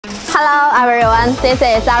Hello everyone, this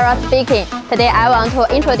is Sarah speaking. Today I want to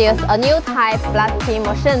introduce a new type blasting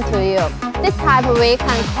machine to you. This type we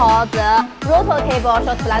can call the rotocable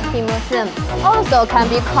shotblasting machine, also can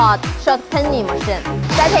be called shot peening machine.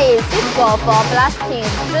 That is suitable for blasting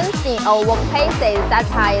strengthening of workpieces that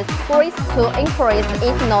has grease to increase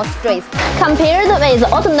internal stress. Compared with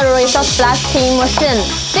ordinary shotblasting machine,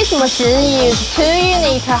 this machine uses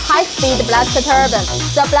two-unit high-speed blast turbine.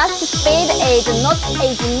 The blast speed is not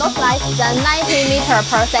less than 90 meters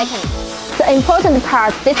per second. The important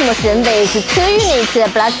part of this machine is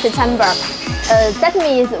two-unit blast chamber. That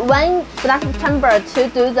means one blast chamber to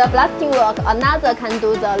do the blasting work, another can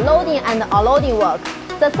do the loading and unloading work.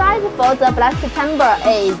 The size for the blast chamber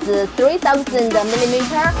is 3000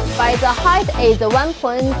 mm, while the height is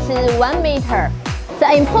 1.1 meter.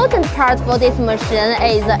 The important part for this machine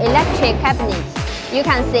is the electric cabinet. You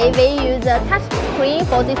can see we use a touch screen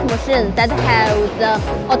for this machine that has the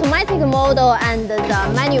automatic model and the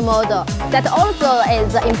manual model. That also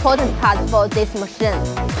is the important part for this machine.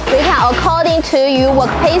 We can, according to your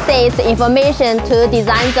workpieces information, to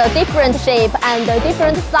design the different shape and the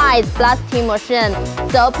different size blasting machine.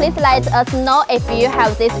 So please let us know if you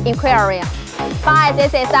have this inquiry. Bye,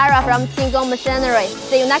 this is Sarah from Peening Machinery.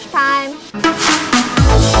 See you next time.